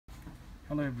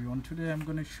Hello everyone, today I'm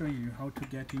going to show you how to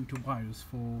get into BIOS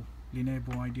for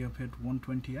Lenovo IdeaPad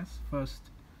 120S. First,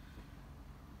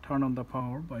 turn on the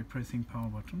power by pressing power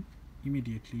button.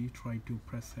 Immediately try to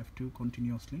press F2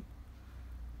 continuously.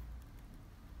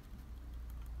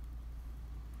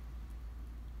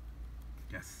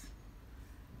 Yes,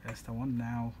 that's the one.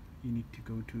 Now you need to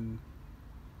go to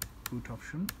boot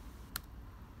option.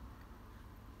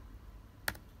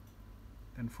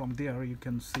 And from there you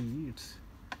can see it's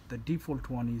the default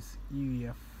one is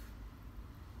UEFI.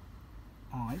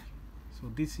 So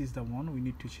this is the one. We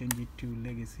need to change it to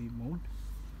legacy mode.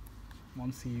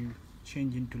 Once you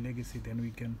change into legacy, then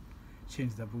we can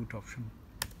change the boot option.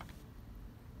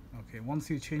 Okay, once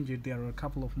you change it, there are a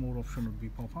couple of more options will be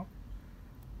pop up,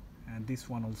 and this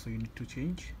one also you need to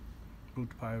change. Boot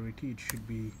priority, it should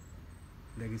be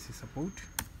legacy support.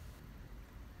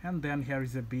 And then here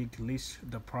is a big list,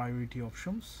 the priority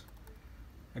options.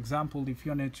 Example, if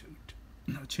you want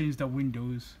to change the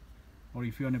Windows, or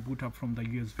if you want to boot up from the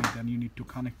USB, then you need to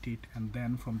connect it, and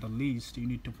then from the list you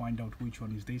need to find out which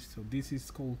one is this. So this is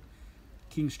called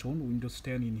Kingston Windows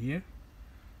 10 in here.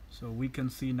 So we can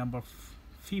see number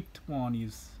fifth one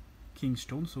is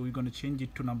Kingston, so we're going to change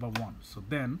it to number 1. So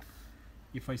then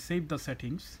if I save the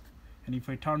settings and if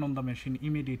I turn on the machine,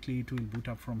 immediately it will boot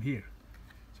up from here.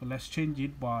 So let's change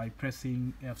it by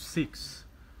pressing F6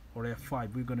 or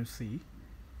F5. We're going to see.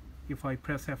 If I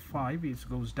press F5, it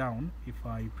goes down. If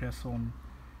I press on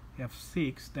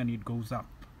F6, then it goes up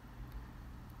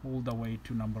all the way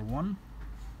to number 1.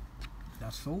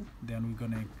 That's all. Then we're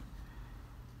gonna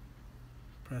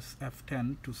press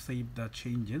F10 to save the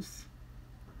changes.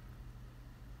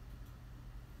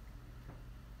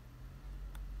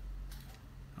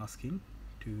 Asking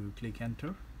to click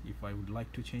enter if I would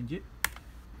like to change it.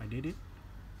 I did it.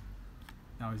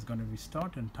 Now it's gonna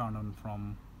restart and turn on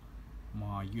from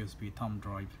my USB thumb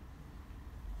drive.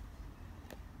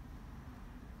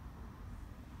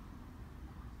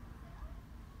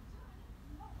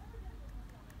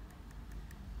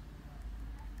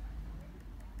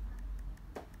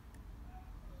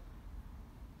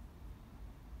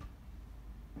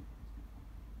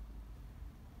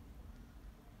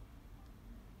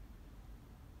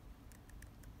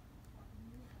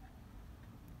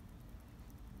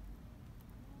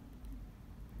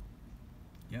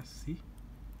 Yes, see?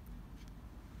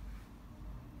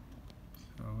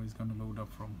 So it's going to load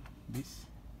up from this.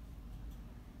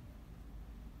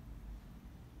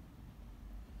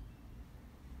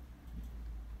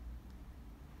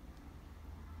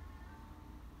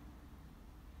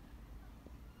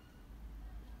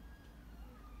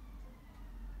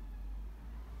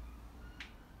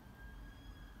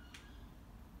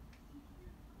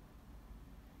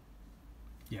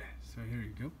 Yeah, so here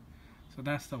you go. So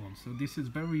that's the one. So this is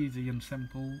very easy and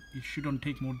simple. It shouldn't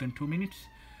take more than 2 minutes.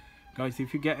 Guys,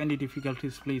 if you get any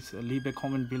difficulties, please leave a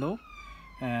comment below,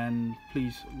 and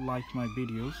please like my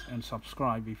videos and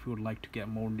subscribe if you would like to get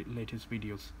more latest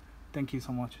videos. Thank you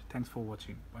so much. Thanks for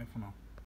watching. Bye for now.